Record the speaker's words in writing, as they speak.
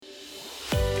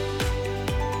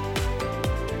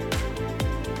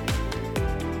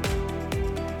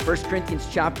1 Corinthians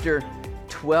chapter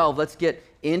 12. Let's get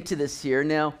into this here.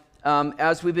 Now,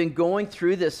 as we've been going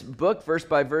through this book, verse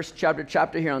by verse, chapter to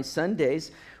chapter here on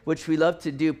Sundays, which we love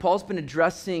to do, Paul's been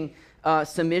addressing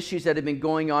some issues that have been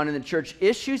going on in the church,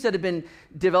 issues that have been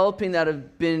developing, that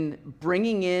have been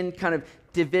bringing in kind of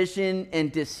division and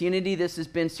disunity. This has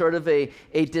been sort of a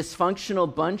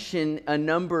dysfunctional bunch in a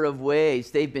number of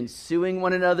ways. They've been suing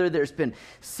one another. There's been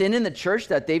sin in the church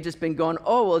that they've just been going,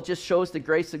 oh, well, it just shows the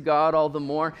grace of God all the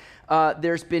more.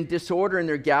 There's been disorder in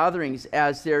their gatherings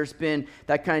as there's been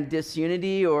that kind of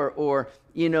disunity or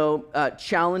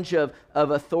challenge of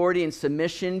authority and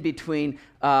submission between,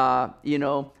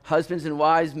 husbands and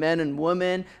wives, men and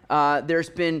women. There's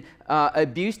been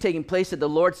abuse taking place at the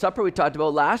Lord's Supper we talked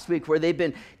about last week, where they've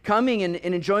been coming and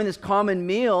enjoying this common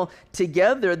meal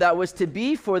together that was to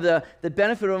be for the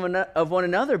benefit of one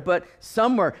another, but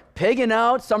some were pigging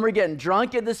out, some were getting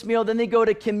drunk at this meal, then they go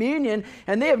to communion,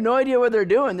 and they have no idea what they're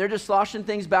doing. They're just sloshing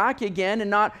things back again and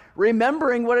not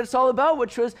remembering what it's all about,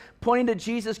 which was pointing to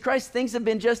Jesus Christ. Things have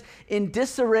been just in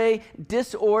disarray,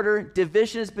 disorder,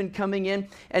 division has been coming in,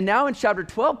 and now in chapter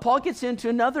 12, Paul gets into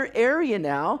another area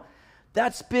now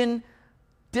that's been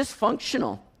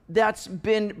dysfunctional, that's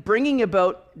been bringing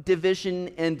about division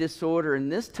and disorder.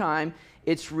 And this time,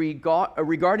 it's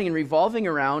regarding and revolving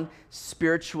around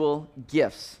spiritual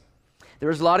gifts. There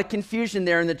was a lot of confusion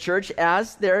there in the church,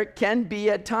 as there can be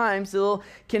at times, a little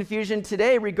confusion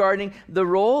today regarding the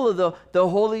role of the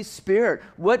Holy Spirit.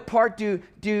 What part do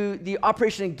the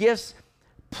operation of gifts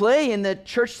play in the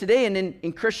church today and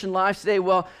in Christian lives today?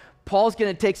 Well, Paul's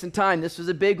going to take some time. This was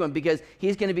a big one because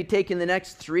he's going to be taking the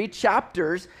next 3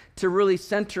 chapters to really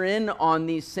center in on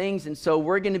these things. And so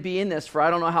we're going to be in this for I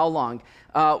don't know how long.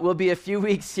 We'll be a few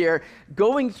weeks here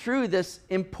going through this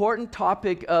important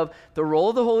topic of the role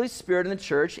of the Holy Spirit in the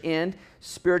church and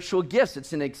spiritual gifts.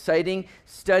 It's an exciting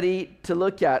study to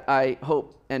look at. I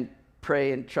hope and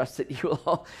pray and trust that you will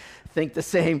all think the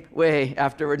same way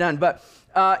after we're done. But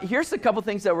here's a couple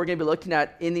things that we're going to be looking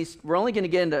at in these. We're only going to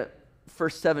get into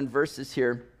first 7 verses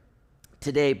here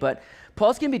today, but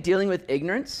Paul's going to be dealing with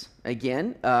ignorance,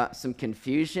 again, some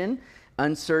confusion,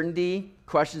 uncertainty,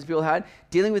 questions people had,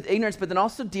 dealing with ignorance, but then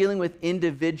also dealing with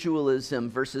individualism,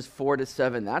 verses 4 to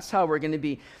 7. That's how we're going to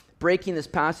be breaking this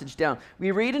passage down.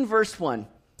 We read in verse 1,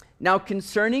 "Now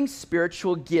concerning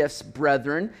spiritual gifts,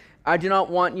 brethren, I do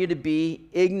not want you to be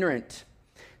ignorant."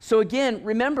 So again,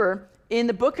 remember, in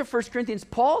the book of 1 Corinthians,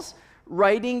 Paul's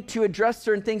writing to address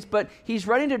certain things, but he's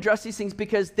writing to address these things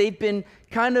because they've been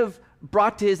kind of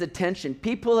brought to his attention.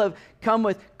 People have come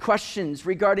with questions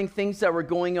regarding things that were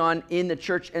going on in the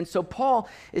church. And so Paul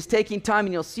is taking time,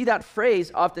 and you'll see that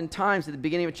phrase oftentimes at the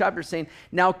beginning of a chapter saying,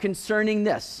 now concerning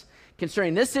this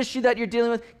issue that you're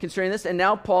dealing with, concerning this. And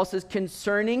now Paul says,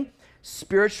 concerning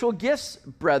spiritual gifts,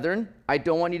 brethren, I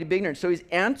don't want you to be ignorant. So he's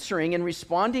answering and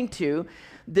responding to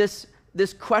this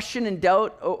question and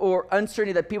doubt or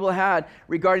uncertainty that people had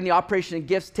regarding the operation of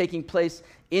gifts taking place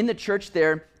in the church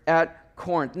there at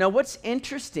Corinth. Now, what's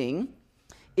interesting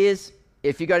is,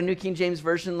 if you got a New King James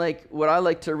Version like what I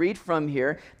like to read from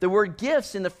here, the word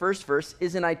gifts in the first verse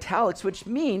is in italics, which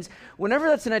means whenever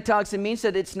that's in italics, it means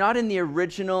that it's not in the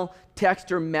original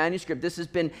text or manuscript. This has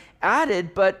been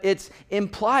added, but it's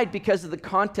implied because of the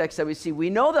context that we see. We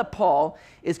know that Paul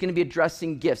is going to be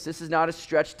addressing gifts. This is not a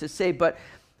stretch to say, but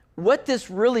what this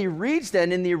really reads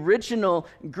then in the original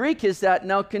Greek is that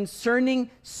now concerning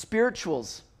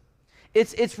spirituals.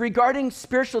 It's regarding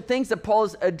spiritual things that Paul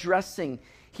is addressing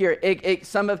here.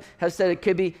 Some have said it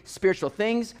could be spiritual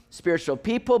things, spiritual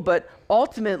people, but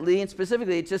ultimately and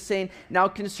specifically it's just saying now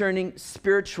concerning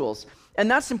spirituals. And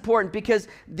that's important because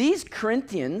these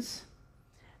Corinthians,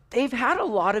 they've had a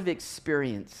lot of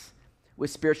experience with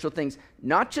spiritual things,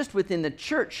 not just within the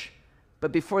church,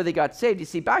 but before they got saved. You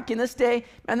see, back in this day,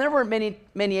 man, there weren't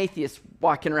many atheists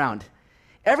walking around.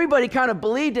 Everybody kind of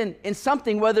believed in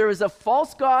something, whether it was a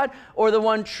false God or the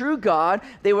one true God.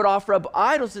 They would offer up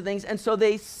idols and things. And so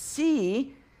they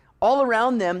see all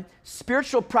around them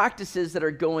spiritual practices that are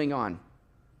going on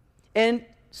and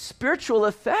spiritual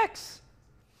effects.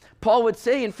 Paul would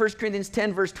say in 1 Corinthians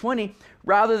 10, verse 20,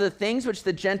 rather the things which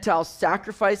the Gentiles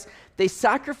sacrifice, they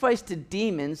sacrifice to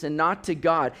demons and not to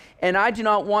God. And I do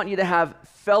not want you to have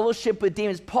fellowship with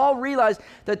demons. Paul realized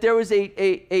that there was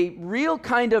a real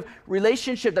kind of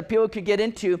relationship that people could get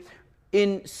into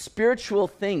in spiritual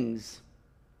things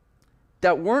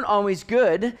that weren't always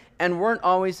good and weren't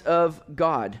always of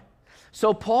God.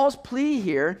 So Paul's plea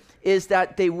here is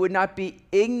that they would not be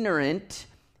ignorant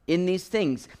in these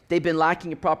things. They've been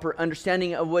lacking a proper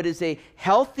understanding of what is a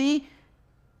healthy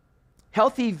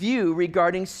view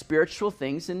regarding spiritual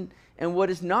things and and what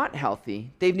is not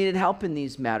healthy. They've needed help in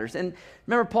these matters. And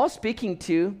remember, Paul's speaking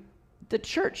to the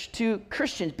church, to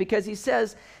Christians, because he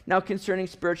says, now concerning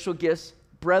spiritual gifts,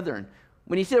 brethren.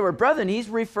 When he said we're brethren, he's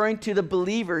referring to the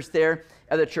believers there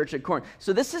at the church at Corinth.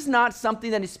 So this is not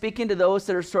something that he's speaking to those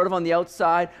that are sort of on the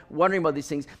outside wondering about these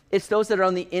things. It's those that are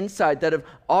on the inside that have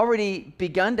already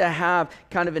begun to have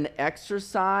kind of an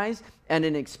exercise and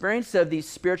an experience of these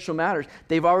spiritual matters.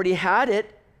 They've already had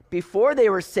it before they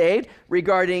were saved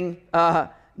regarding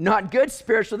not good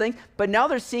spiritual things, but now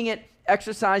they're seeing it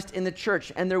exercised in the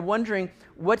church, and they're wondering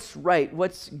what's right,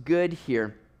 what's good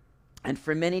here. And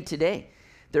for many today,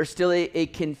 there's still a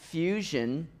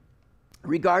confusion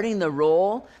regarding the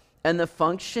role and the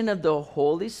function of the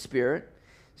Holy Spirit,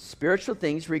 spiritual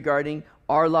things regarding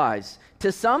our lives.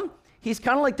 To some, he's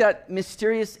kind of like that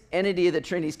mysterious entity of the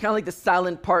Trinity. He's kind of like the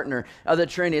silent partner of the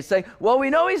Trinity. It's like, well, we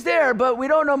know he's there, but we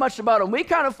don't know much about him. We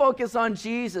kind of focus on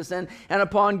Jesus and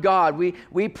upon God.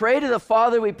 We pray to the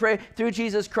Father. We pray through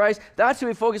Jesus Christ. That's who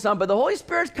we focus on. But the Holy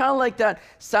Spirit's kind of like that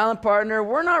silent partner.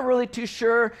 We're not really too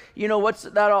sure,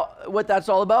 what that's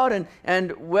all about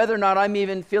and whether or not I'm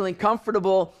even feeling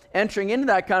comfortable entering into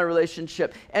that kind of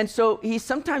relationship. And so he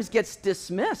sometimes gets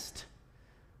dismissed.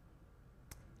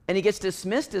 And he gets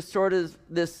dismissed as sort of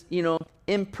this,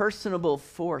 impersonable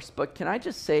force. But can I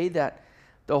just say that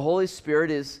the Holy Spirit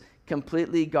is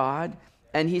completely God,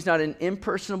 and he's not an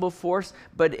impersonable force,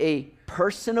 but a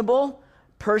personable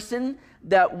person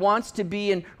that wants to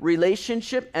be in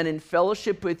relationship and in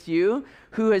fellowship with you,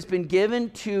 who has been given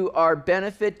to our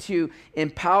benefit to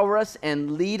empower us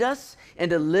and lead us and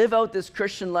to live out this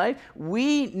Christian life.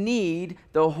 We need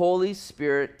the Holy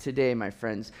Spirit today, my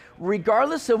friends.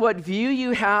 Regardless of what view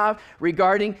you have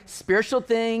regarding spiritual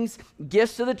things,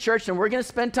 gifts of the church, and we're going to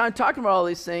spend time talking about all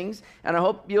these things, and I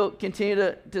hope you'll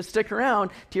continue to stick around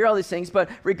to hear all these things, but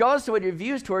regardless of what your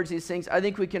views towards these things, I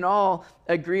think we can all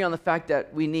agree on the fact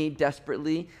that we need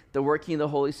desperately the working of the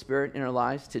Holy Spirit in our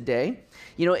lives today.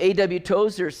 A.W.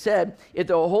 Tozer said, if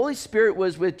the Holy Spirit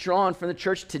was withdrawn from the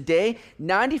church today,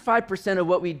 95% of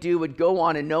what we do would go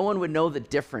on and no one would know the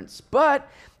difference. But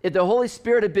if the Holy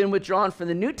Spirit had been withdrawn from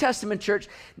the New Testament church,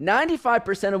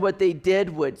 95% of what they did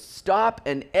would stop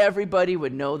and everybody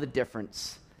would know the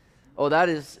difference. Oh, that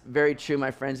is very true,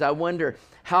 my friends. I wonder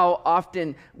how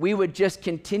often we would just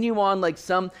continue on like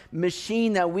some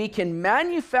machine that we can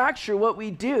manufacture what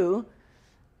we do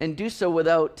and do so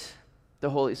without the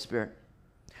Holy Spirit.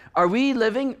 Are we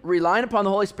living relying upon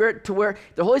the Holy Spirit to where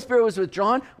the Holy Spirit was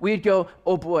withdrawn, we'd go,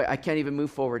 oh boy, I can't even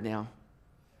move forward now.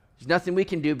 There's nothing we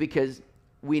can do because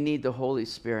we need the Holy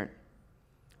Spirit.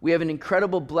 We have an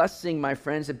incredible blessing, my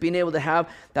friends, of being able to have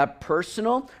that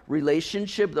personal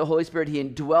relationship with the Holy Spirit. He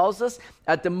indwells us.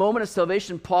 At the moment of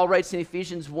salvation, Paul writes in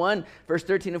Ephesians 1, verse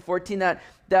 13 and 14,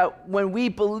 that when we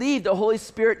believe, the Holy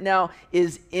Spirit now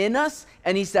is in us,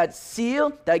 and he's that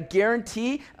seal, that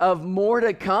guarantee of more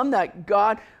to come, that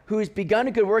God who has begun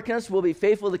a good work in us will be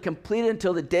faithful to complete it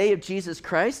until the day of Jesus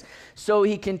Christ. So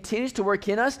he continues to work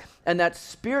in us, and that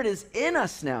Spirit is in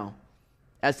us now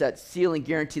as that seal and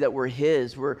guarantee that we're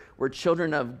his, we're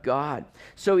children of God.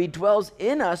 So he dwells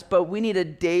in us, but we need a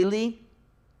daily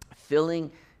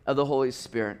filling of the Holy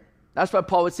Spirit. That's why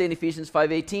Paul would say in Ephesians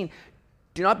 5:18,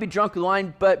 do not be drunk with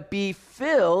wine, but be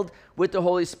filled with the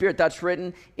Holy Spirit. That's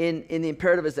written in the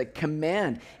imperative as a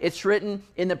command. It's written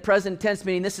in the present tense,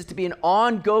 meaning this is to be an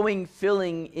ongoing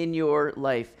filling in your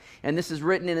life. And this is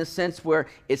written in a sense where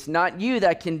it's not you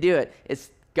that can do it. It's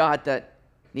God that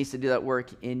needs to do that work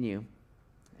in you,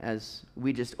 as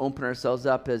we just open ourselves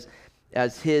up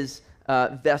as his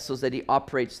vessels that he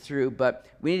operates through. But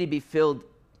we need to be filled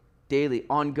daily,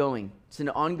 ongoing. It's an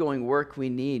ongoing work we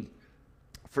need.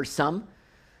 For some,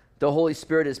 the Holy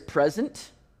Spirit is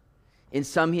present. In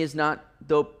some, he is not,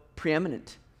 though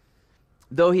preeminent.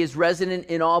 Though he is resident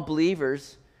in all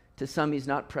believers, to some he's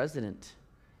not present.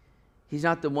 He's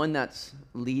not the one that's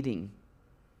leading,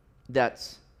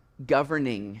 that's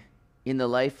governing in the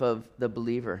life of the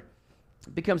believer.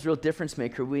 It becomes a real difference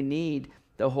maker. We need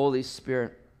the Holy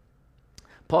Spirit.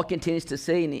 Paul continues to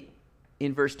say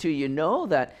in verse 2, you know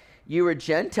that you were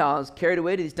Gentiles carried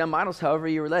away to these dumb idols, however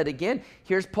you were led. Again,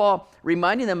 here's Paul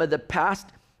reminding them of the past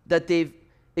that they've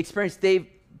experienced. They've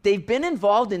been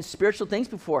involved in spiritual things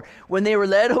before when they were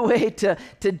led away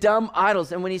to dumb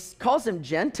idols. And when he calls them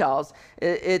Gentiles,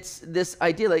 it's this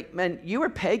idea like, man, you were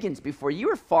pagans before. You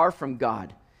were far from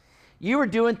God. You were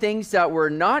doing things that were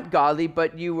not godly,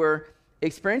 but you were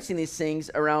experiencing these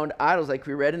things around idols, like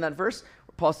we read in that verse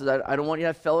where Paul says, I don't want you to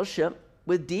have fellowship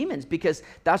with demons, because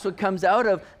that's what comes out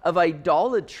of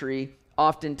idolatry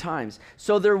oftentimes.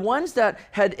 So they're ones that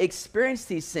had experienced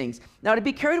these things. Now, to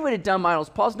be carried away to dumb idols,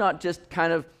 Paul's not just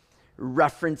kind of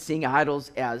referencing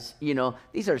idols as,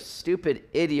 these are stupid,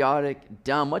 idiotic,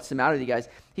 dumb. What's the matter with you guys?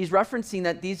 He's referencing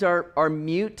that these are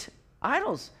mute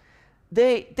idols.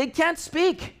 They can't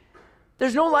speak.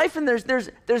 There's no life in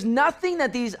there's nothing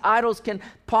that these idols can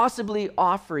possibly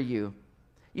offer you.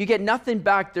 You get nothing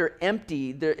back. They're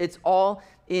empty. It's all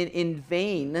in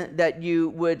vain that you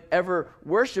would ever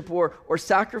worship or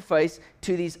sacrifice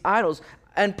to these idols.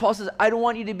 And Paul says, I don't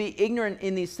want you to be ignorant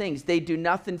in these things. They do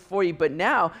nothing for you. But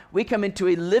now we come into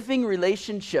a living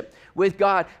relationship with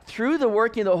God through the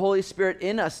working of the Holy Spirit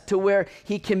in us, to where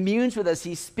he communes with us.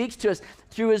 He speaks to us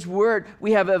through his word.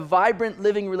 We have a vibrant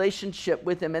living relationship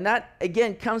with him. And that,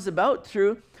 again, comes about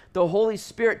through the Holy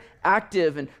Spirit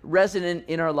active and resident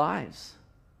in our lives.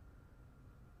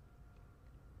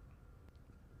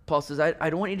 Paul says, I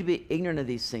don't want you to be ignorant of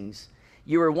these things.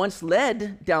 You were once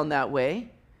led down that way,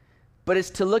 but it's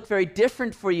to look very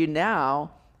different for you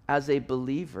now as a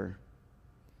believer.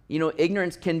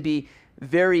 Ignorance can be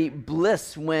very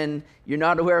bliss when you're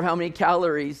not aware of how many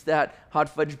calories that hot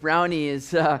fudge brownie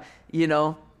is,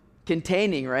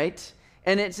 containing, right?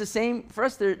 And it's the same for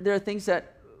us. There are things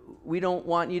that we don't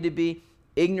want you to be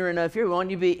ignorant of here. We want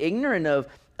you to be ignorant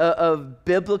of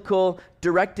biblical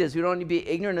directives. We don't want you to be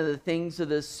ignorant of the things of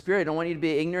the Spirit. I don't want you to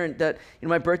be ignorant that,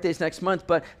 my birthday's next month,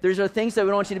 but there's things that we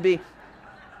don't want you to be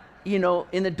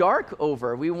in the dark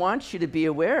over. We want you to be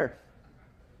aware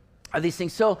of these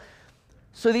things. So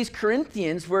these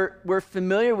Corinthians were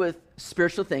familiar with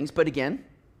spiritual things, but again,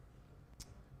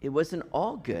 it wasn't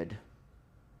all good,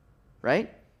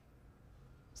 right?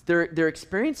 Their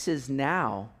experiences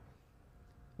now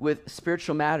with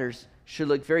spiritual matters should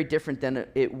look very different than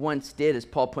it once did, as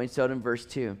Paul points out in verse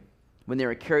 2, when they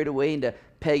were carried away into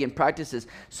pagan practices.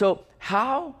 So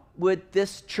how would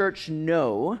this church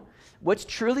know what's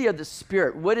truly of the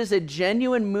Spirit? What is a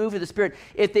genuine move of the Spirit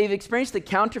if they've experienced the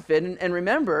counterfeit? And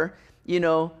remember,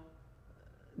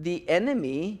 the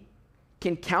enemy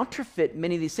can counterfeit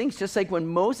many of these things, just like when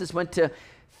Moses went to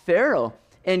Pharaoh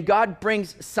and God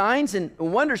brings signs and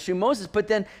wonders through Moses, but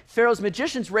then Pharaoh's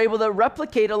magicians were able to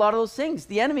replicate a lot of those things.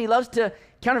 The enemy loves to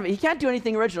counterfeit. He can't do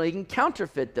anything original. He can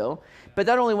counterfeit, though, but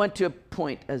that only went to a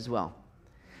point as well.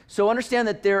 So understand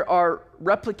that there are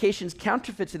replications,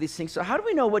 counterfeits of these things. So how do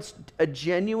we know what's a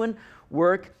genuine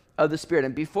work of the Spirit?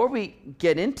 And before we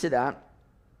get into that,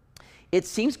 it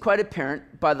seems quite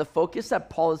apparent by the focus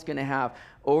that Paul is going to have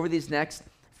over these next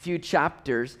few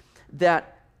chapters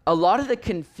that a lot of the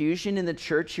confusion in the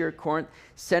church here at Corinth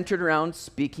centered around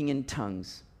speaking in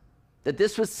tongues. That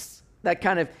this was that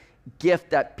kind of gift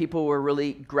that people were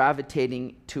really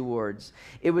gravitating towards.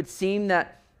 It would seem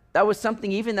that was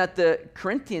something even that the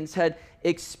Corinthians had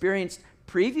experienced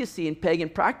previously in pagan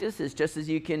practices, just as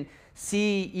you can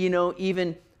see,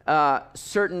 even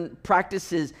certain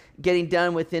practices getting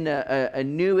done within a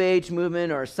New Age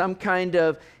movement or some kind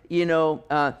of,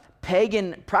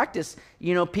 pagan practice,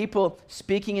 people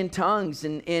speaking in tongues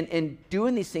and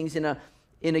doing these things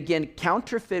in again,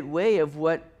 counterfeit way of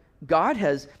what God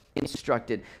has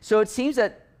instructed. So it seems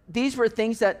that these were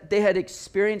things that they had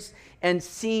experienced and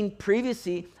seen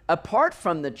previously apart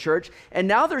from the church, and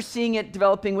now they're seeing it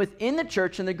developing within the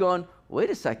church, and they're going,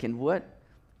 wait a second,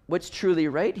 what's truly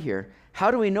right here? How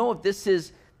do we know if this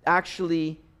is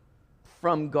actually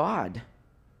from God?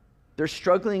 They're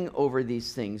struggling over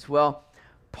these things. Well,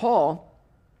 Paul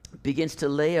begins to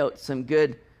lay out some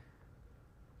good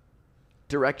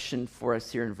direction for us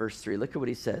here in verse 3. Look at what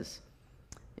he says.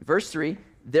 In verse 3,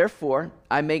 therefore,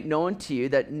 I make known to you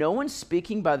that no one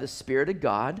speaking by the Spirit of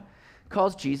God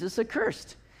calls Jesus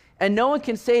accursed. And no one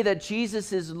can say that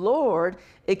Jesus is Lord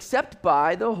except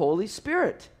by the Holy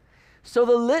Spirit. So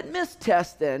the litmus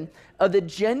test then of the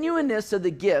genuineness of the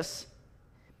gifts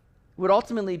would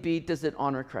ultimately be, does it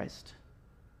honor Christ?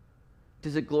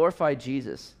 Does it glorify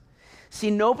Jesus?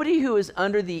 See, nobody who is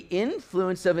under the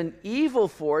influence of an evil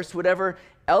force would ever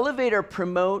elevate or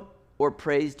promote or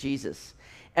praise Jesus.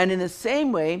 And in the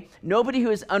same way, nobody who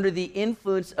is under the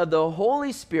influence of the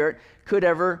Holy Spirit could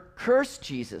ever curse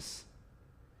Jesus.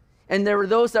 And there were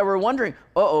those that were wondering,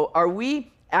 are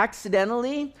we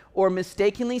accidentally or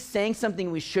mistakenly saying something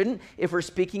we shouldn't if we're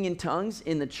speaking in tongues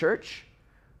in the church?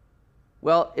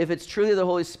 Well, if it's truly the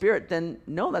Holy Spirit, then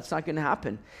no, that's not going to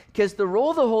happen. Because the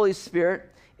role of the Holy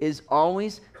Spirit is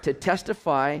always to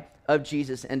testify of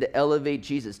Jesus and to elevate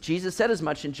Jesus. Jesus said as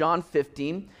much in John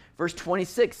 15, verse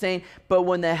 26, saying, but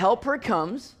when the Helper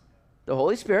comes, the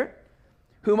Holy Spirit,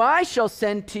 whom I shall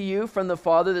send to you from the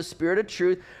Father, the Spirit of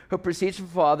truth, who proceeds from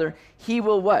the Father, he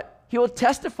will what? He will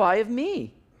testify of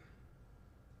me.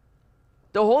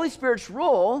 The Holy Spirit's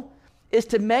role is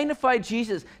to magnify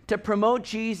Jesus, to promote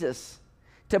Jesus,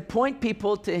 to point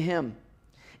people to him.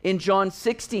 In John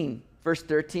 16, verse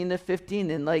 13 to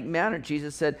 15, in like manner,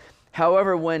 Jesus said,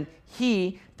 however, when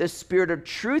he, the Spirit of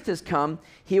truth, has come,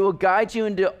 he will guide you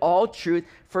into all truth,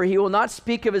 for he will not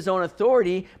speak of his own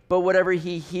authority, but whatever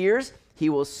he hears, he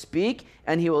will speak,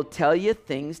 and he will tell you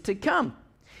things to come.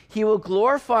 He will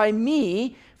glorify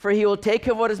me, for he will take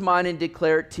of what is mine and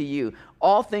declare it to you.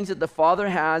 All things that the Father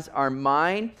has are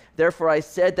mine. Therefore I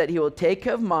said that he will take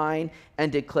of mine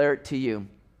and declare it to you.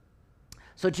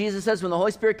 So Jesus says when the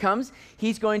Holy Spirit comes,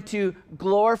 he's going to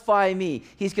glorify me.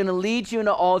 He's going to lead you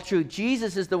into all truth.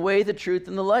 Jesus is the way, the truth,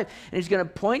 and the life. And he's going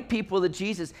to point people to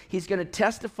Jesus. He's going to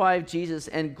testify of Jesus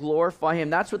and glorify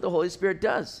him. That's what the Holy Spirit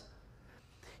does.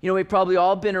 You know, we've probably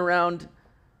all been around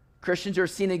Christians or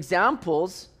seen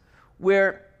examples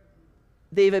where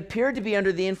they've appeared to be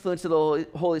under the influence of the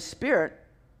Holy Spirit,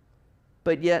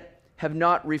 but yet have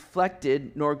not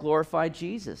reflected nor glorified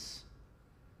Jesus.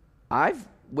 I've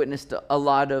witnessed a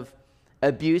lot of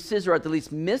abuses, or at the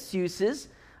least misuses,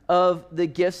 of the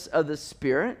gifts of the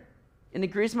Spirit, and it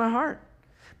grieves my heart.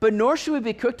 But nor should we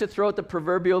be quick to throw out the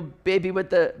proverbial baby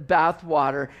with the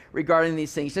bathwater regarding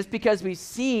these things. Just because we've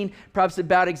seen perhaps a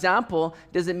bad example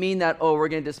doesn't mean that, oh, we're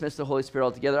going to dismiss the Holy Spirit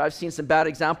altogether. I've seen some bad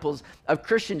examples of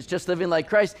Christians just living like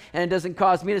Christ, and it doesn't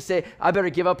cause me to say, I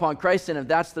better give up on Christ, and if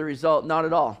that's the result, not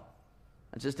at all.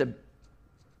 It's just a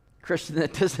Christian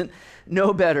that doesn't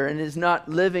know better and is not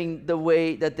living the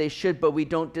way that they should, but we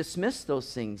don't dismiss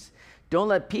those things. Don't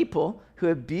let people who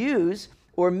abuse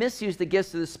or misuse the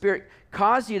gifts of the Spirit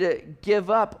cause you to give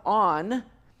up on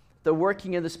the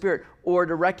working of the Spirit, or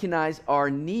to recognize our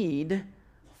need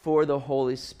for the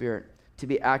Holy Spirit to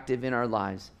be active in our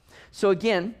lives. So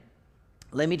again,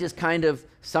 let me just kind of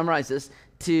summarize this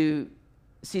to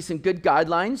see some good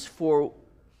guidelines for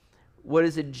what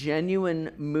is a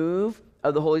genuine move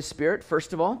of the Holy Spirit.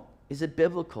 First of all, is it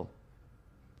biblical?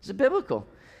 Is it biblical?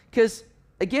 Because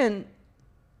again,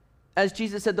 as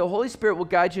Jesus said, the Holy Spirit will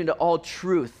guide you into all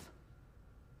truth.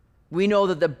 We know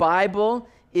that the Bible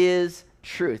is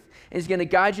truth. And it's going to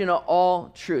guide you into all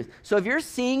truth. So if you're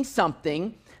seeing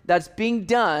something that's being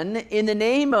done in the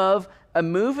name of a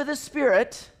move of the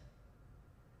Spirit,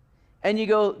 and you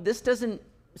go, this doesn't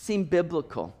seem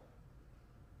biblical,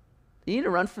 you need to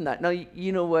run from that. Now,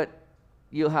 you know what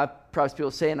you'll have perhaps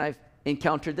people say, and I've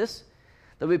encountered this.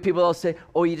 There'll be people that'll say,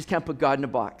 oh, you just can't put God in a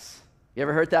box. You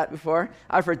ever heard that before?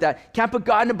 I've heard that. Can't put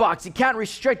God in a box. You can't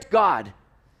restrict God.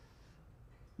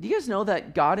 Do you guys know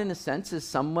that God, in a sense, has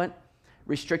somewhat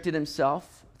restricted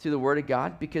himself through the Word of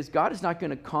God? Because God is not going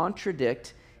to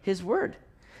contradict his Word.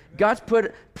 God's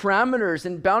put parameters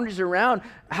and boundaries around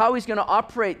how he's going to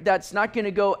operate that's not going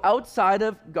to go outside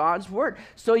of God's Word.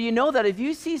 So you know that if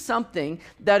you see something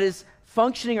that is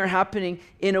functioning or happening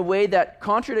in a way that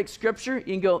contradicts Scripture, you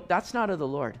can go, that's not of the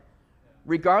Lord.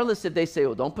 Regardless if they say,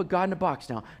 well, don't put God in a box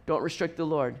now. Don't restrict the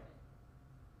Lord.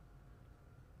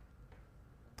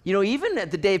 You know, even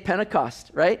at the day of Pentecost,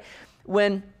 right?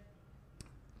 When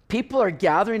people are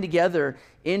gathering together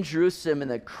in Jerusalem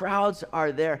and the crowds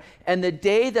are there, and the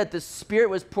day that the Spirit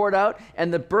was poured out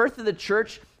and the birth of the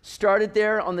church started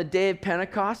there on the day of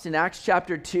Pentecost in Acts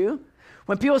chapter 2,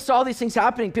 when people saw these things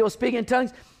happening, people speaking in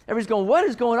tongues, everybody's going, what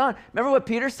is going on? Remember what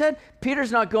Peter said?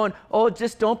 Peter's not going, oh,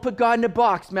 just don't put God in a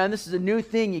box, man. This is a new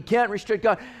thing. You can't restrict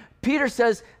God. Peter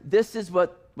says, this is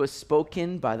what was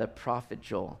spoken by the prophet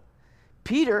Joel.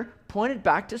 Peter pointed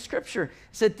back to Scripture,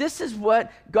 said this is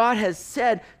what God has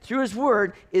said through his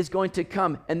Word is going to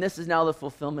come, and this is now the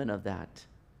fulfillment of that.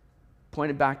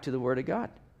 Pointed back to the Word of God.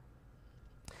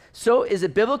 So is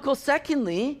it biblical?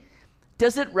 Secondly,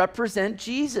 does it represent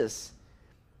Jesus?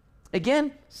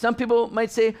 Again, some people might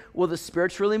say, well, the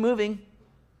Spirit's really moving,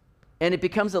 and it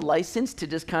becomes a license to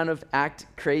just kind of act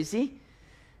crazy.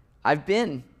 I've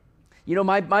been. You know,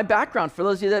 my background, for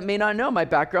those of you that may not know, my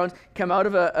background come out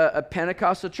of a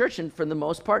Pentecostal church, and for the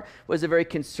most part was a very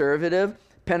conservative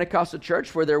Pentecostal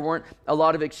church where there weren't a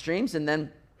lot of extremes. And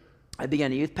then I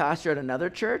began a youth pastor at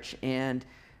another church and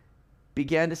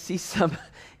began to see some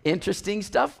interesting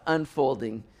stuff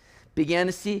unfolding. Began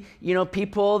to see, you know,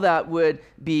 people that would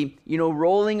be, you know,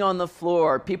 rolling on the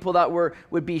floor, people that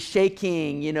would be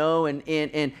shaking, you know,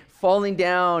 and falling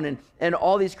down and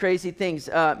all these crazy things,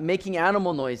 making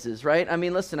animal noises, right? I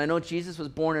mean, listen, I know Jesus was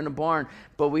born in a barn,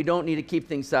 but we don't need to keep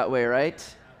things that way, right?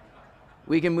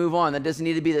 We can move on. That doesn't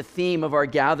need to be the theme of our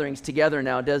gatherings together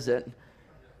now, does it?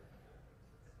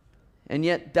 And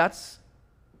yet, that's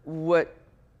what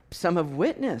some have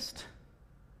witnessed.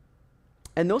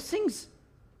 And those things,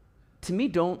 to me,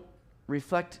 don't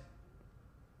reflect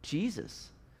Jesus.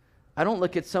 I don't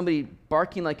look at somebody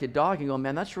barking like a dog and go,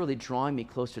 man, that's really drawing me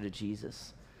closer to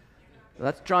Jesus.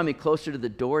 That's drawing me closer to the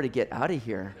door to get out of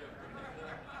here.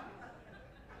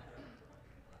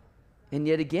 And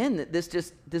yet again, this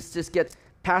just gets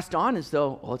passed on as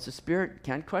though, oh, it's a spirit,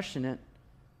 can't question it.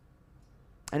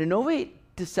 And in no way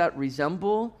does that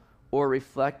resemble or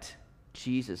reflect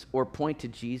Jesus or point to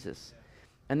Jesus.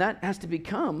 And that has to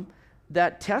become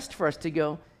that test for us to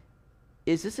go,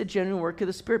 is this a genuine work of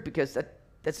the Spirit? Because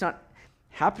that's not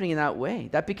happening in that way.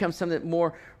 That becomes something that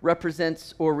more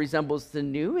represents or resembles the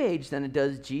New Age than it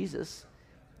does Jesus.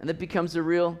 And that becomes a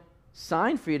real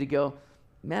sign for you to go,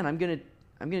 man, I'm going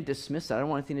to dismiss that. I don't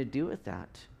want anything to do with that.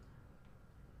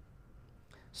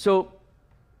 So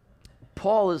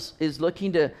Paul is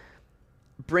looking to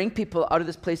bring people out of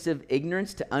this place of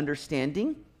ignorance to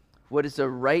understanding what is a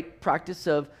right practice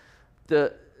of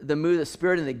the move of the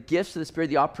Spirit and the gifts of the Spirit,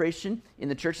 the operation in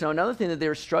the church. Now, another thing that they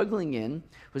were struggling in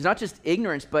was not just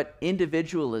ignorance, but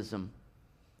individualism.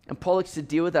 And Paul looks to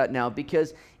deal with that now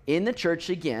because in the church,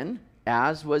 again,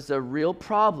 as was a real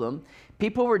problem,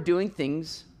 people were doing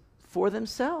things for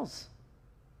themselves.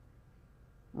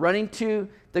 Running to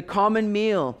the common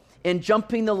meal and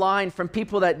jumping the line from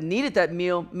people that needed that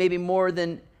meal maybe more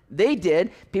than they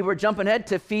did. People were jumping ahead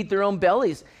to feed their own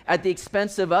bellies at the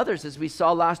expense of others, as we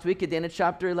saw last week at the end of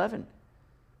chapter 11.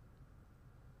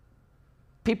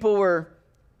 People were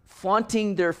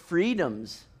flaunting their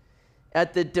freedoms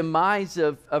at the demise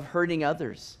of hurting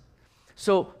others.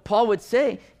 So Paul would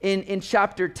say in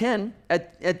chapter 10,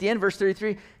 at the end, verse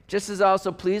 33, just as I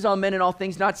also please all men in all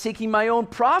things, not seeking my own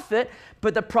profit,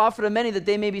 but the profit of many that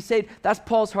they may be saved. That's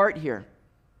Paul's heart here.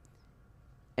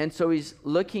 And so he's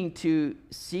looking to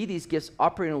see these gifts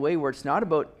operate in a way where it's not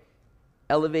about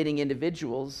elevating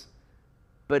individuals,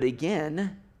 but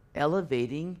again,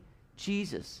 elevating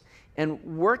Jesus and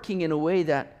working in a way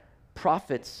that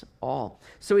profits all.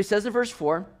 So he says in verse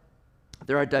 4,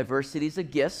 there are diversities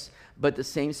of gifts, but the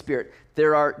same Spirit.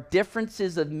 There are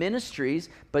differences of ministries,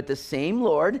 but the same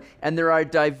Lord. And there are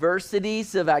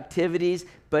diversities of activities,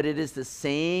 but it is the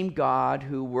same God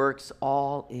who works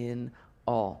all in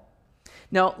all.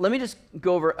 Now, let me just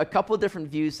go over a couple of different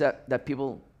views that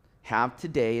people have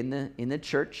today in the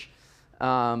church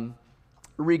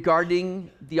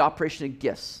regarding the operation of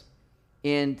gifts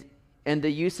and the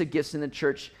use of gifts in the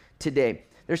church today.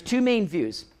 There's two main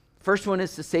views. First one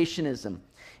is cessationism.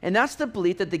 And that's the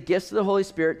belief that the gifts of the Holy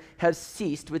Spirit have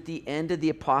ceased with the end of the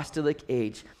apostolic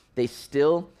age. They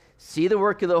still see the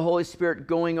work of the Holy Spirit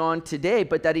going on today,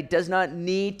 but that he does not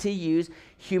need to use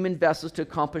human vessels to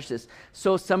accomplish this.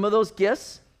 So some of those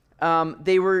gifts,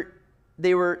 they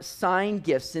were sign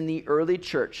gifts in the early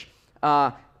church,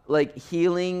 like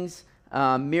healings,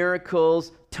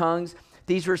 miracles, tongues.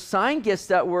 These were sign gifts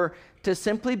that were to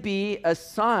simply be a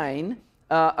sign,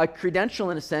 a credential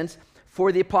in a sense,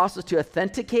 for the apostles to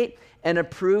authenticate and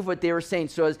approve what they were saying.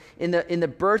 So as in the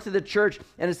birth of the church,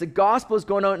 and as the gospel is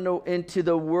going out into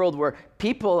the world where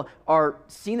people are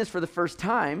seeing this for the first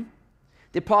time,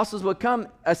 the apostles would come,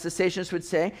 a cessationist would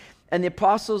say, and the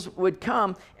apostles would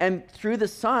come, and through the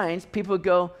signs, people would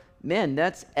go, man,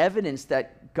 that's evidence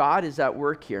that God is at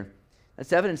work here.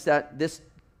 That's evidence that this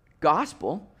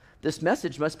gospel, this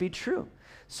message must be true.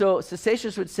 So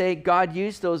cessationists would say God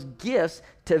used those gifts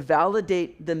to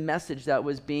validate the message that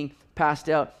was being passed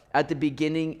out at the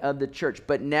beginning of the church.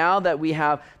 But now that we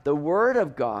have the Word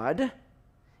of God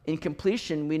in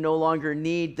completion, we no longer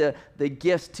need the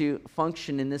gifts to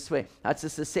function in this way. That's a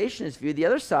cessationist view. The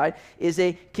other side is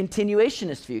a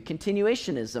continuationist view,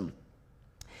 continuationism.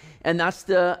 And that's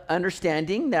the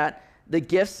understanding that the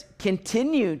gifts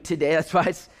continue today. That's why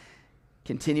it's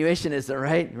continuationism,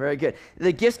 right? Very good.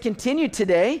 The gifts continue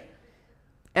today,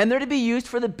 and they're to be used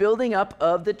for the building up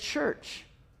of the church.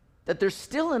 That they're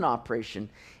still in operation,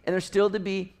 and they're still to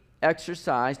be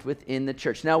exercised within the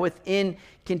church. Now, within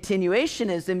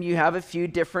continuationism, you have a few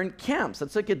different camps.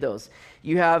 Let's look at those.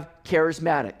 You have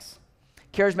charismatics.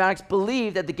 Charismatics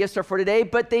believe that the gifts are for today,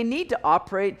 but they need to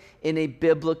operate in a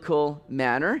biblical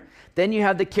manner. Then you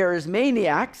have the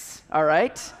charismaniacs, all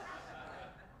right?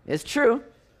 It's true.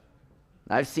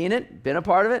 I've seen it, been a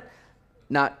part of it.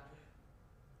 Not,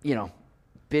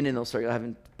 been in those circles. I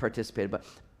haven't participated, but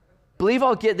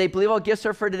they believe all gifts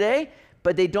are for today,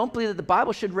 but they don't believe that the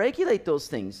Bible should regulate those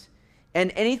things.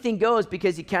 And anything goes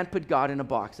because you can't put God in a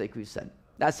box, like we've said.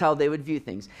 That's how they would view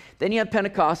things. Then you have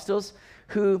Pentecostals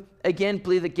who, again,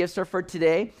 believe the gifts are for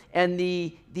today, and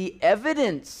the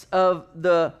evidence of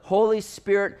the Holy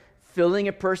Spirit filling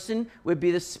a person would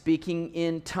be the speaking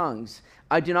in tongues.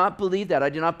 I do not believe that. I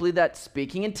do not believe that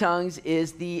speaking in tongues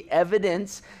is the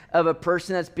evidence of a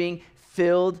person that's being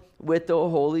filled with the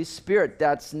Holy Spirit.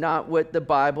 That's not what the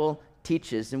Bible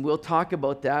teaches, and we'll talk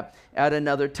about that at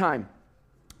another time.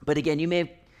 But again, you may have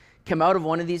come out of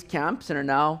one of these camps and are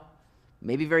now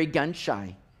maybe very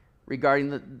gun-shy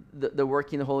regarding the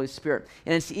working of the Holy Spirit.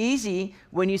 And it's easy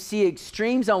when you see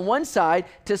extremes on one side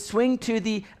to swing to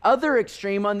the other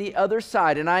extreme on the other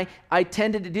side. And I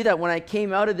tended to do that when I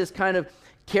came out of this kind of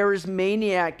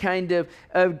charismaniac kind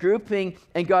of grouping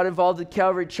and got involved with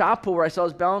Calvary Chapel, where I saw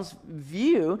this balanced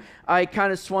view. I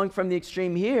kind of swung from the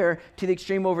extreme here to the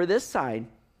extreme over this side.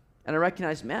 And I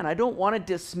recognized, man, I don't want to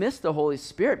dismiss the Holy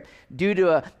Spirit due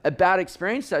to a bad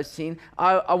experience I've seen.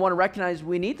 I want to recognize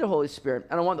we need the Holy Spirit.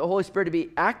 And I want the Holy Spirit to be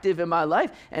active in my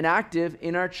life and active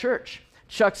in our church.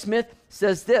 Chuck Smith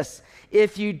says this: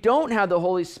 if you don't have the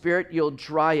Holy Spirit, you'll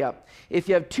dry up. If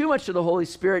you have too much of the Holy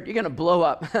Spirit, you're going to blow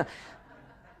up.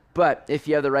 But if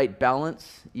you have the right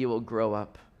balance, you will grow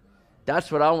up.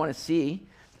 That's what I want to see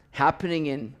happening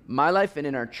in my life and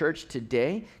in our church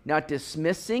today. Not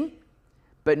dismissing,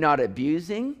 but not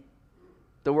abusing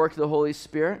the work of the Holy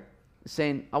Spirit.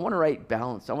 Saying, I want a right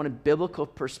balance. I want a biblical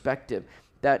perspective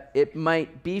that it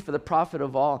might be for the profit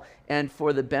of all and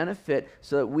for the benefit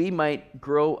so that we might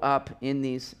grow up in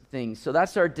these things. So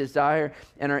that's our desire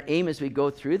and our aim as we go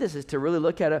through this, is to really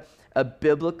look at a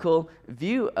biblical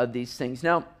view of these things.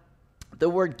 Now, the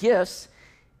word gifts,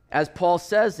 as Paul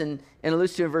says and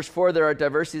alludes to in verse 4, there are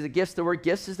diversities of gifts. The word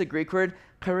gifts is the Greek word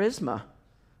charisma.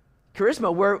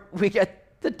 Charisma, where we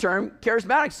get the term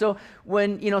charismatic. So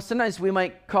when, sometimes we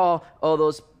might call,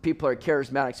 those people are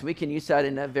charismatics. We can use that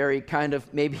in a very kind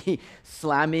of maybe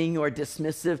slamming or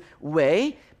dismissive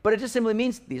way, but it just simply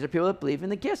means these are people that believe in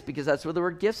the gifts, because that's what the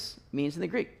word gifts means in the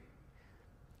Greek.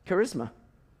 Charisma.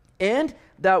 And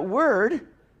that word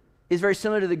is very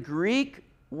similar to the Greek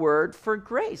word for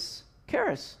grace,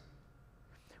 charis,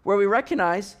 where we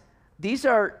recognize these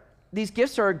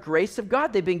gifts are a grace of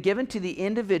God. They've been given to the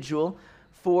individual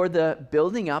for the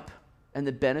building up and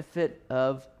the benefit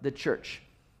of the church.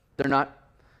 They're not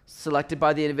selected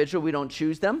by the individual. We don't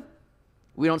choose them.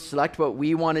 We don't select what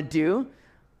we want to do.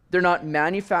 They're not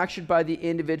manufactured by the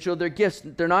individual. They're gifts.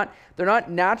 They're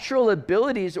not natural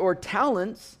abilities or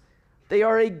talents. They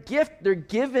are a gift. They're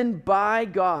given by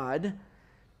God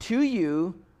to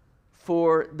you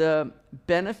for the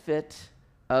benefit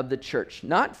of the church.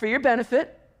 Not for your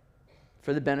benefit,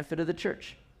 for the benefit of the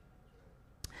church.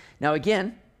 Now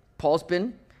again, Paul's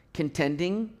been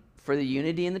contending for the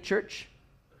unity in the church.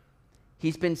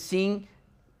 He's been seeing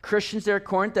Christians there at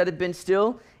Corinth that have been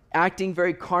still acting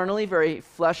very carnally, very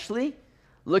fleshly,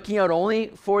 looking out only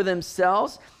for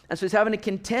themselves. And so he's having to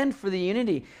contend for the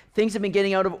unity. Things have been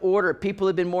getting out of order. People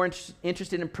have been more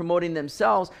interested in promoting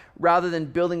themselves rather than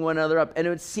building one another up. And it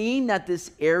would seem that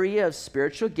this area of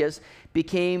spiritual gifts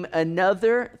became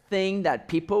another thing that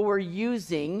people were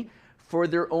using for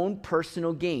their own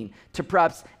personal gain, to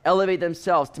perhaps elevate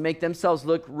themselves, to make themselves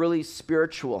look really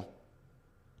spiritual.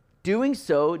 Doing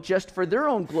so just for their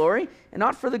own glory and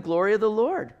not for the glory of the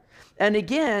Lord. And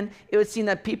again, it would seem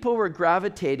that people were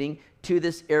gravitating to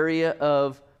this area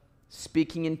of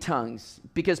speaking in tongues,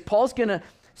 because Paul's going to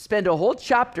spend a whole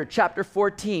chapter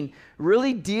 14,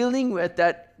 really dealing with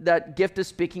that gift of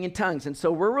speaking in tongues. And so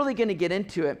we're really going to get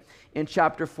into it in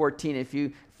chapter 14. If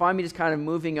you find me just kind of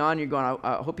moving on, you're going,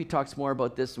 I hope he talks more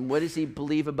about this. And what does he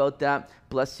believe about that?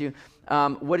 Bless you.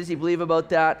 What does he believe about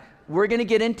that? We're going to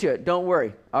get into it. Don't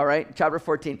worry. All right. Chapter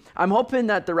 14. I'm hoping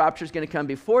that the rapture is going to come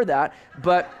before that,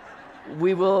 but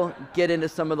we will get into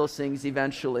some of those things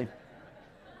eventually.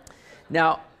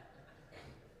 Now,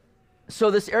 so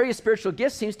this area of spiritual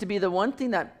gifts seems to be the one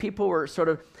thing that people were sort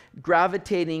of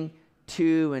gravitating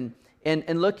to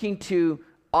and looking to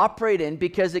operate in,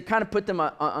 because it kind of put them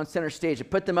on center stage. It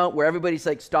put them out where everybody's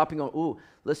like stopping, going, ooh,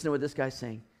 listen to what this guy's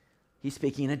saying. He's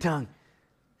speaking in a tongue.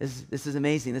 This is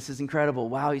amazing. This is incredible.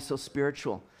 Wow, he's so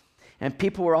spiritual. And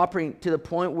people were operating to the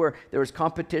point where there was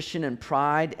competition and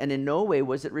pride, and in no way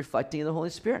was it reflecting the Holy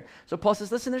Spirit. So Paul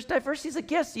says, listen, there's diversities of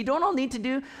gifts. You don't all need to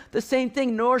do the same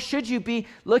thing, nor should you be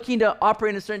looking to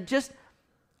operate in a certain, just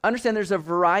understand there's a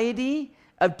variety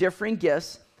of differing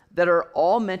gifts that are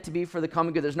all meant to be for the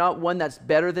common good. There's not one that's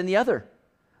better than the other.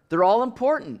 They're all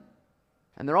important,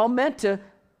 and they're all meant to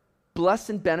bless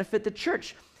and benefit the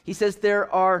church. He says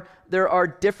there are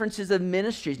differences of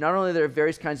ministries. Not only are there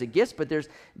various kinds of gifts, but there's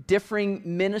differing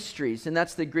ministries. And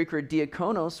that's the Greek word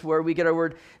diakonos, where we get our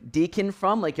word deacon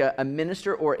from, like a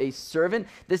minister or a servant.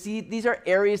 These are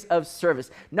areas of service,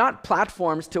 not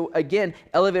platforms to, again,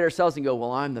 elevate ourselves and go,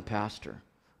 well, I'm the pastor.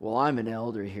 Well, I'm an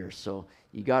elder here, so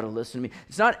you got to listen to me.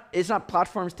 It's not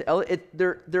platforms to elevate.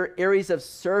 They're areas of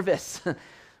service.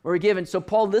 We're given. So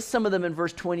Paul lists some of them in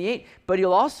verse 28, but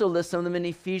he'll also list some of them in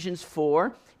Ephesians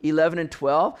 4 11 and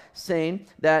 12, saying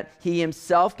that he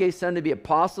himself gave some to be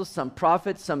apostles, some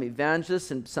prophets, some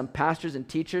evangelists, and some pastors and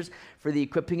teachers for the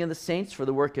equipping of the saints, for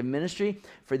the work of ministry,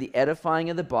 for the edifying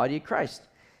of the body of Christ.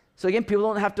 So again, people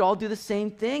don't have to all do the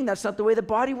same thing. That's not the way the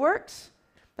body works.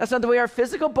 That's not the way our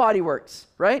physical body works,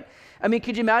 right? I mean,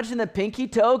 could you imagine the pinky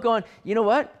toe going, you know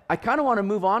what? I kind of want to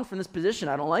move on from this position.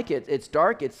 I don't like it. It's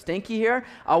dark. It's stinky here.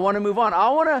 I want to move on. I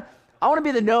want to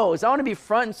be the nose. I want to be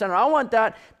front and center. I want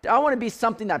to be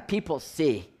something that people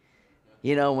see,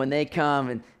 when they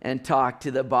come and talk to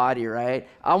the body, right?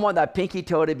 I want that pinky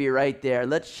toe to be right there.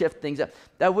 Let's shift things up.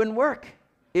 That wouldn't work.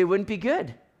 It wouldn't be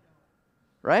good,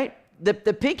 right? The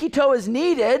pinky toe is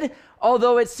needed,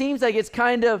 although it seems like it's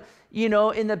kind of,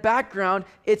 in the background,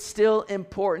 it's still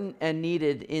important and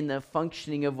needed in the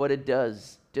functioning of what it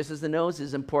does. Just as the nose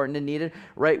is important and needed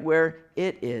right where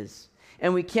it is.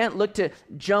 And we can't look to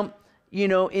jump,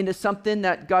 into something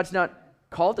that God's not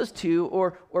called us to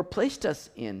or placed us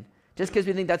in. Just because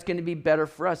we think that's going to be better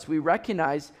for us. We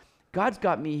recognize God's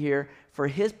got me here for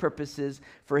his purposes,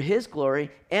 for his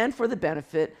glory, and for the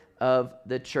benefit of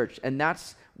the church. And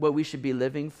that's what we should be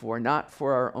living for, not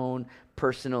for our own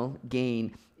personal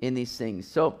gain in these things.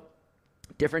 So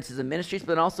differences in ministries,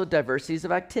 but also diversities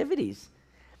of activities.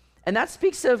 And that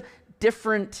speaks of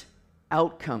different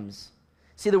outcomes.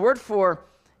 See, the word for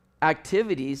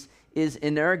activities is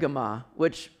energema,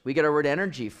 which we get our word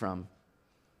energy from,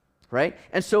 right?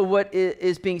 And so what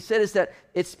is being said is that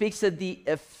it speaks of the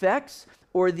effects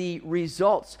or the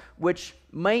results, which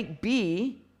might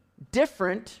be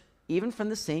different even from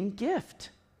the same gift.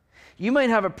 You might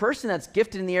have a person that's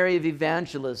gifted in the area of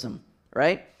evangelism,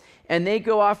 right? And they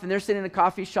go off and they're sitting in a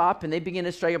coffee shop and they begin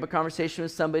to strike up a conversation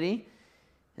with somebody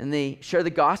and they share the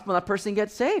gospel and that person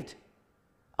gets saved.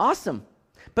 Awesome.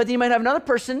 But then you might have another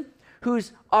person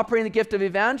who's operating the gift of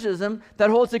evangelism that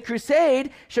holds a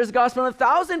crusade, shares the gospel, and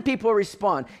 1,000 people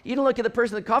respond. You don't look at the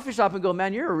person in the coffee shop and go,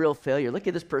 man, you're a real failure. Look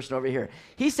at this person over here.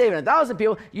 He's saving 1,000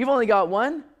 people. You've only got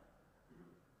one.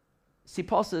 See,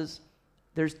 Paul says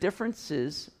there's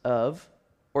differences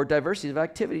or diversities of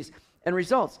activities and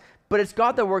results. But it's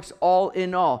God that works all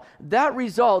in all. That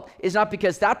result is not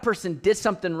because that person did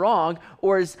something wrong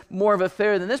or is more of a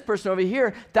failure than this person over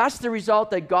here. That's the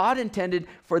result that God intended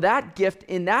for that gift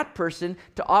in that person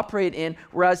to operate in,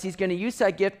 whereas he's going to use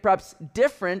that gift perhaps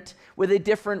different with a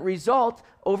different result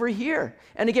over here.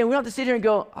 And again, we don't have to sit here and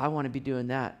go, I want to be doing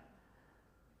that.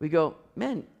 We go,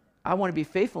 man, I want to be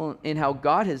faithful in how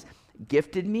God has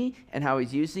gifted me and how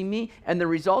he's using me, and the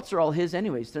results are all his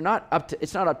anyways. It's not up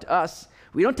to us.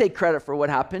 We don't take credit for what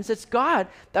happens. It's God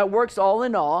that works all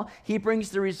in all. He brings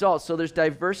the results. So there's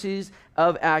diversities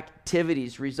of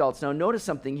activities, results. Now notice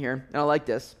something here, and I like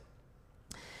this.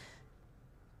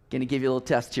 Going to give you a little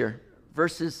test here.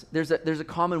 There's a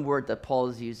common word that Paul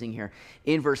is using here.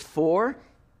 In verse 4,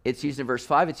 it's used in verse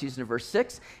 5, it's used in verse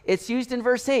 6, it's used in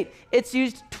verse 8. It's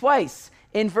used twice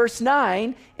in verse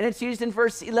 9, and it's used in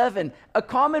verse 11. A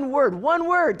common word, one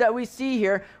word that we see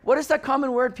here. What is that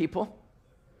common word, people?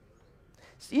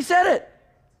 You said it.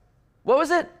 What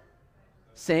was it?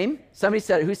 Same? Somebody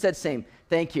said it. Who said same?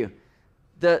 Thank you.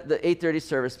 The 8:30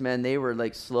 service, man, they were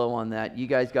like slow on that. You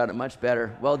guys got it much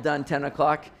better. Well done, 10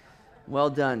 o'clock.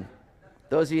 Well done.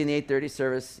 Those of you in the 8:30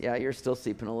 service, yeah, you're still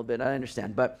sleeping a little bit. I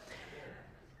understand. But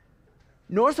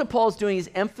notice what Paul's doing is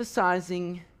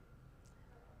emphasizing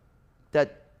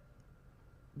that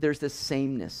there's this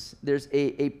sameness. There's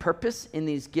a purpose in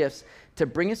these gifts to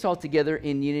bring us all together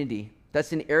in unity.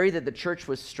 That's an area that the church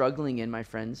was struggling in, my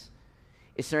friends.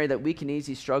 It's an area that we can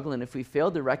easily struggle in if we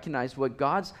fail to recognize what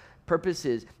God's purpose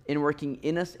is in working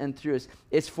in us and through us.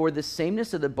 It's for the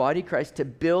sameness of the body of Christ to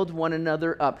build one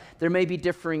another up. There may be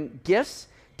differing gifts,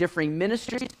 differing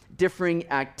ministries, differing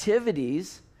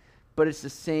activities, but it's the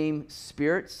same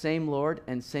Spirit, same Lord,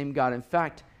 and same God. In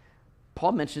fact,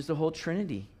 Paul mentions the whole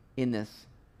Trinity in this.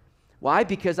 Why?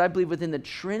 Because I believe within the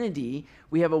Trinity,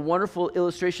 we have a wonderful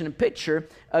illustration and picture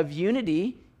of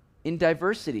unity in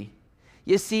diversity.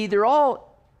 You see, they're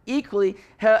all equally,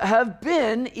 have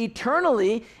been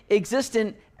eternally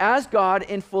existent as God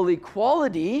in full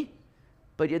equality,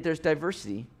 but yet there's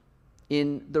diversity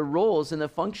in the roles and the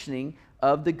functioning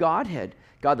of the Godhead.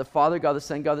 God the Father, God the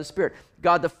Son, God the Spirit.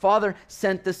 God the Father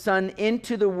sent the Son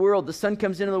into the world. The Son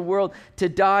comes into the world to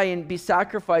die and be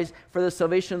sacrificed for the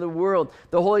salvation of the world.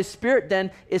 The Holy Spirit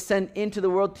then is sent into the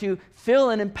world to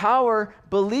fill and empower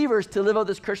believers to live out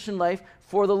this Christian life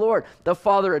for the Lord. The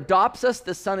Father adopts us.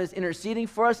 The Son is interceding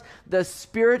for us. The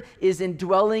Spirit is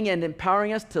indwelling and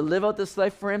empowering us to live out this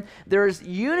life for Him. There's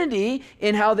unity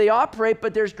in how they operate,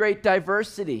 but there's great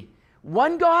diversity.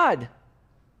 One God,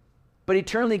 but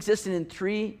eternally existing in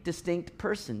three distinct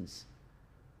persons.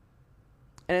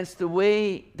 and it's the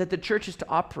way that the church is to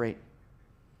operate.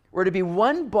 We're to be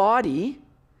one body,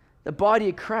 the body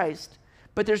of Christ,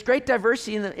 but there's great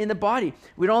diversity in the body.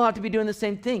 We don't have to be doing the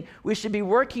same thing. We should be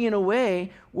working in a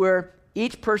way where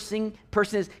each person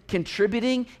is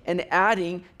contributing and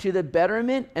adding to the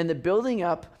betterment and the building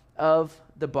up of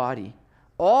the body,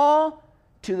 all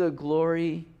to the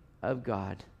glory of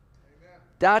God. Amen.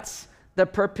 That's the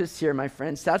purpose here, my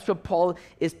friends. That's what Paul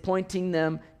is pointing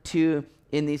them to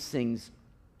in these things.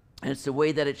 And it's the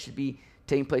way that it should be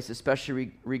taking place,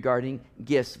 especially regarding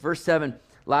gifts. Verse 7,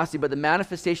 lastly, but the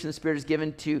manifestation of the Spirit is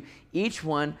given to each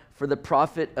one for the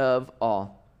profit of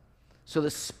all. So the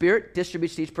Spirit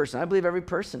distributes to each person. I believe every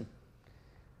person.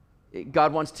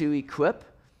 God wants to equip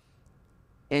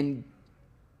and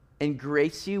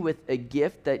grace you with a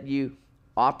gift that you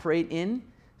operate in.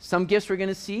 Some gifts we're going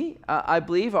to see, I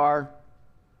believe, are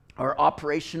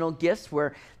operational gifts,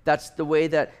 where that's the way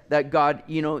that God,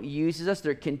 uses us.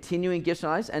 They're continuing gifts in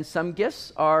our lives. And some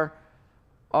gifts are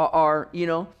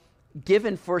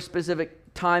given for a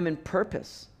specific time and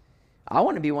purpose. I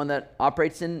want to be one that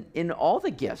operates in all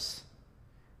the gifts,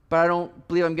 but I don't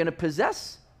believe I'm going to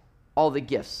possess all the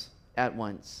gifts at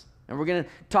once. And we're going to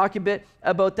talk a bit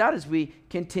about that as we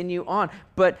continue on.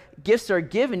 But gifts are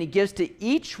given. He gives to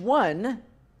each one,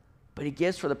 but he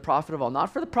gives for the profit of all,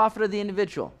 not for the profit of the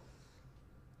individual.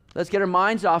 Let's get our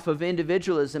minds off of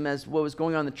individualism as what was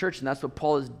going on in the church, and that's what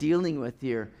Paul is dealing with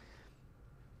here.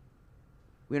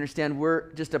 We understand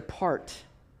we're just a part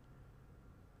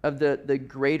of the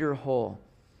greater whole,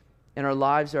 and our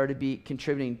lives are to be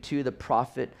contributing to the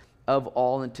profit of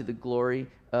all and to the glory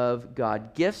of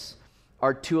God. Gifts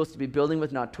are tools to be building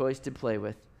with, not toys to play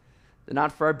with. They're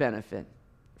not for our benefit,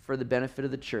 for the benefit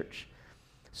of the church.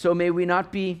 So may we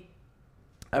not be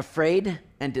afraid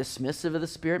and dismissive of the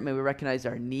Spirit. May we recognize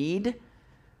our need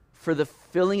for the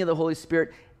filling of the Holy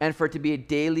Spirit and for it to be a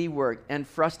daily work and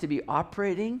for us to be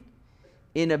operating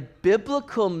in a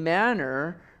biblical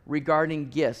manner regarding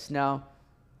gifts. Now,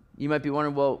 you might be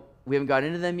wondering, well, we haven't got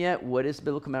into them yet. What is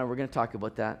biblical manner? We're going to talk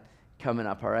about that coming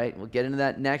up, all right? We'll get into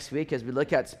that next week as we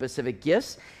look at specific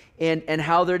gifts and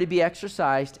how they're to be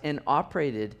exercised and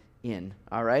operated in,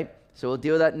 all right? So we'll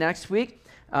deal with that next week.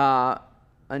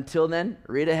 Until then,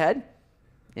 read ahead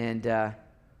and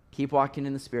keep walking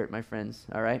in the Spirit, my friends,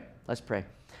 all right? Let's pray.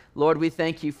 Lord, we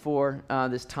thank you for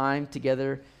this time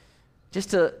together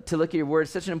just to look at your word.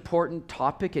 It's such an important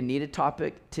topic, a needed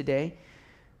topic today.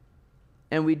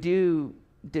 And we do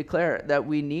declare that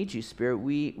we need you, Spirit.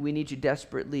 We need you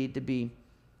desperately to be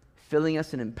filling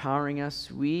us and empowering us.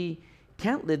 We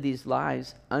can't live these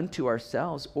lives unto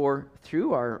ourselves or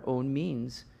through our own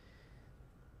means.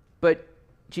 But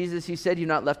Jesus, you said you've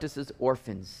not left us as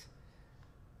orphans.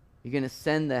 You're going to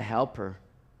send the helper,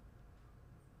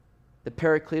 the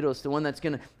Paracletos, the one that's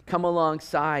going to come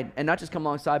alongside, and not just come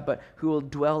alongside, but who will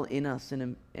dwell in us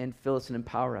and fill us and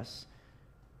empower us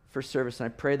for service. And I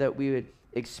pray that we would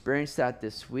experience that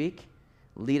this week.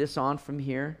 Lead us on from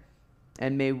here.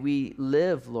 And may we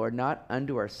live, Lord, not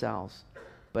unto ourselves,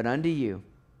 but unto you,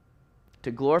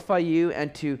 to glorify you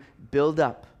and to build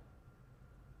up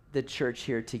the church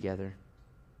here together.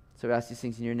 So I ask these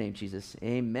things in your name, Jesus.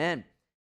 Amen.